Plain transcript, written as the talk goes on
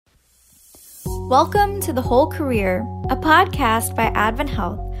Welcome to The Whole Career, a podcast by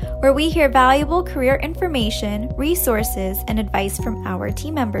AdventHealth, where we hear valuable career information, resources, and advice from our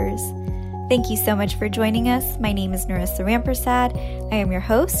team members. Thank you so much for joining us. My name is Narissa Rampersad. I am your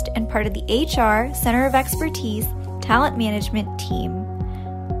host and part of the HR Center of Expertise Talent Management team.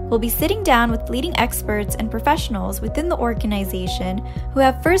 We'll be sitting down with leading experts and professionals within the organization who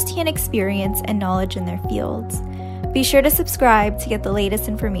have firsthand experience and knowledge in their fields. Be sure to subscribe to get the latest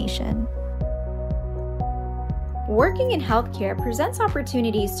information. Working in healthcare presents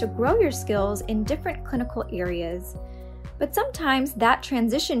opportunities to grow your skills in different clinical areas, but sometimes that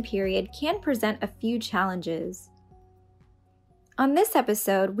transition period can present a few challenges. On this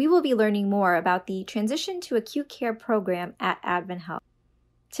episode, we will be learning more about the Transition to Acute Care Program at AdventHealth.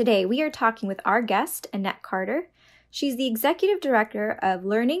 Today, we are talking with our guest, Annette Carter. She's the Executive Director of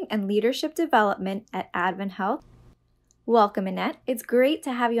Learning and Leadership Development at AdventHealth. Welcome, Annette. It's great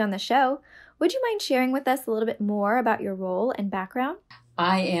to have you on the show. Would you mind sharing with us a little bit more about your role and background?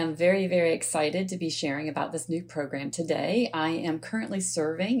 I am very, very excited to be sharing about this new program today. I am currently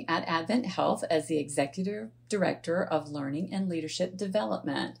serving at AdventHealth as the Executive Director of Learning and Leadership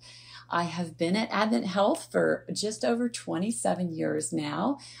Development. I have been at AdventHealth for just over 27 years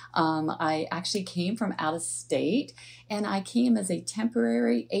now. I actually came from out of state, and I came as a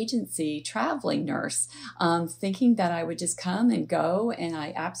temporary agency traveling nurse, thinking that I would just come and go, and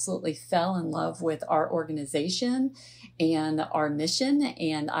I absolutely fell in love with our organization and our mission,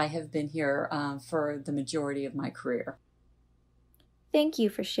 and I have been here for the majority of my career. Thank you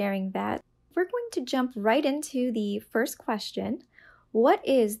for sharing that. We're going to jump right into the first question. What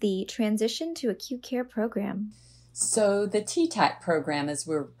is the Transition to Acute Care Program? So the TTAC program, as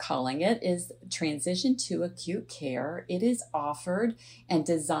we're calling it, is Transition to Acute Care. It is offered and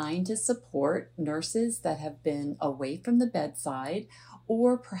designed to support nurses that have been away from the bedside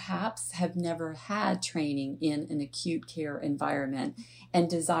or perhaps have never had training in an acute care environment and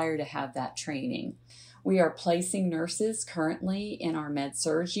desire to have that training. We are placing nurses currently in our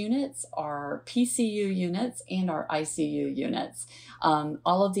med-surg units, our PCU units, and our ICU units.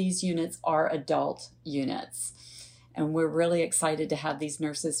 All of these units are adult units. And we're really excited to have these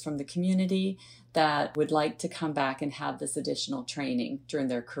nurses from the community that would like to come back and have this additional training during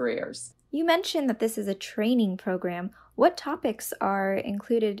their careers. You mentioned that this is a training program. What topics are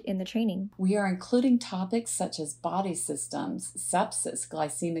included in the training? We are including topics such as body systems, sepsis,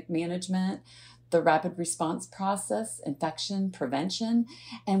 glycemic management, the rapid response process, infection prevention,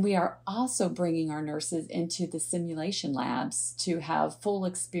 and we are also bringing our nurses into the simulation labs to have full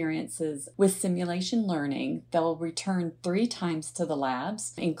experiences with simulation learning. They'll return 3 times to the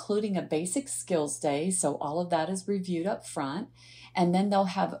labs, including a basic skills day, so all of that is reviewed up front. And then they'll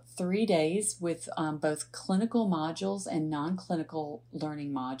have 3 days with both clinical modules and non-clinical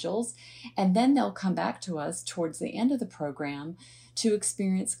learning modules. And then they'll come back to us towards the end of the program to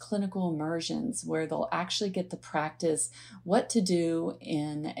experience clinical immersions where they'll actually get to practice what to do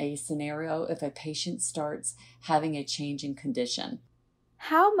in a scenario if a patient starts having a change in condition.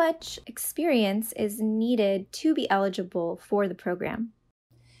 How much experience is needed to be eligible for the program?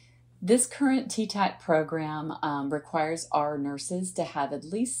 This current TTAC program requires our nurses to have at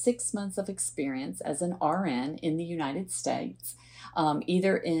least 6 months of experience as an RN in the United States,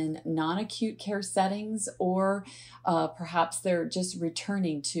 either in non-acute care settings or perhaps they're just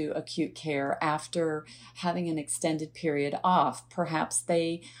returning to acute care after having an extended period off. Perhaps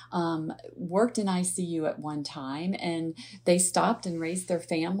they worked in ICU at one time and they stopped and raised their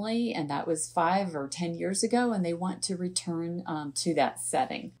family, and that was 5 or 10 years ago, and they want to return to that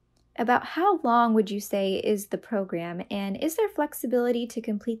setting. About how long would you say is the program, and is there flexibility to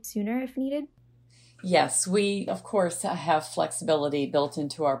complete sooner if needed? Yes, we, of course, have flexibility built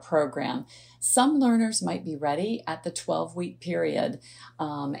into our program. Some learners might be ready at the 12-week period,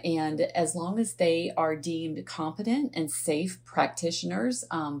 and as long as they are deemed competent and safe practitioners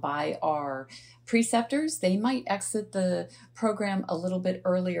by our preceptors, they might exit the program a little bit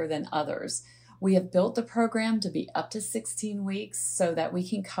earlier than others. We have built the program to be up to 16 weeks so that we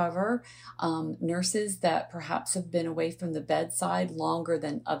can cover nurses that perhaps have been away from the bedside longer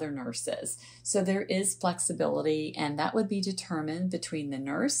than other nurses. So there is flexibility, and that would be determined between the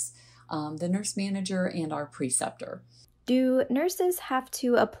nurse manager, and our preceptor. Do nurses have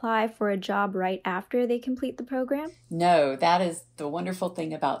to apply for a job right after they complete the program? No, that is the wonderful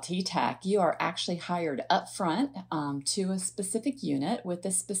thing about TTAC. You are actually hired up front to a specific unit with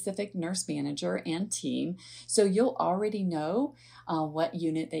a specific nurse manager and team. So you'll already know what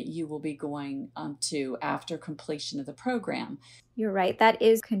unit that you will be going to after completion of the program. You're right. That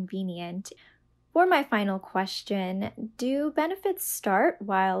is convenient. For my final question, do benefits start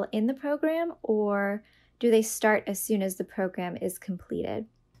while in the program, or do they start as soon as the program is completed?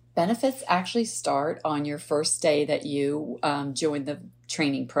 Benefits actually start on your first day that you join the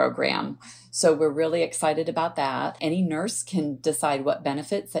training program. So we're really excited about that. Any nurse can decide what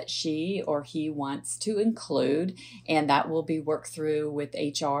benefits that she or he wants to include, and that will be worked through with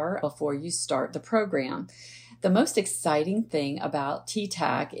HR before you start the program. The most exciting thing about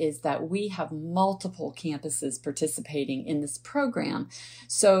TTAC is that we have multiple campuses participating in this program.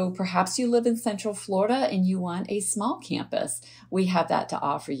 So perhaps you live in Central Florida and you want a small campus. We have that to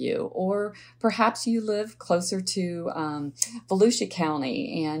offer you. Or perhaps you live closer to Volusia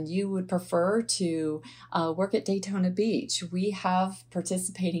County and you would prefer to work at Daytona Beach. We have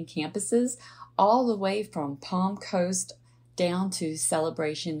participating campuses all the way from Palm Coast down to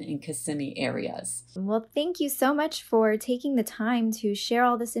Celebration and Kissimmee areas. Well, thank you so much for taking the time to share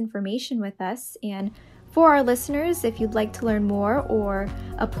all this information with us. And for our listeners, if you'd like to learn more or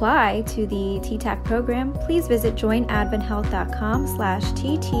apply to the TTAC program, please visit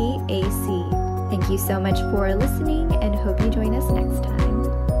joinadventhealth.com/TTAC. Thank you so much for listening and hope you join us next time.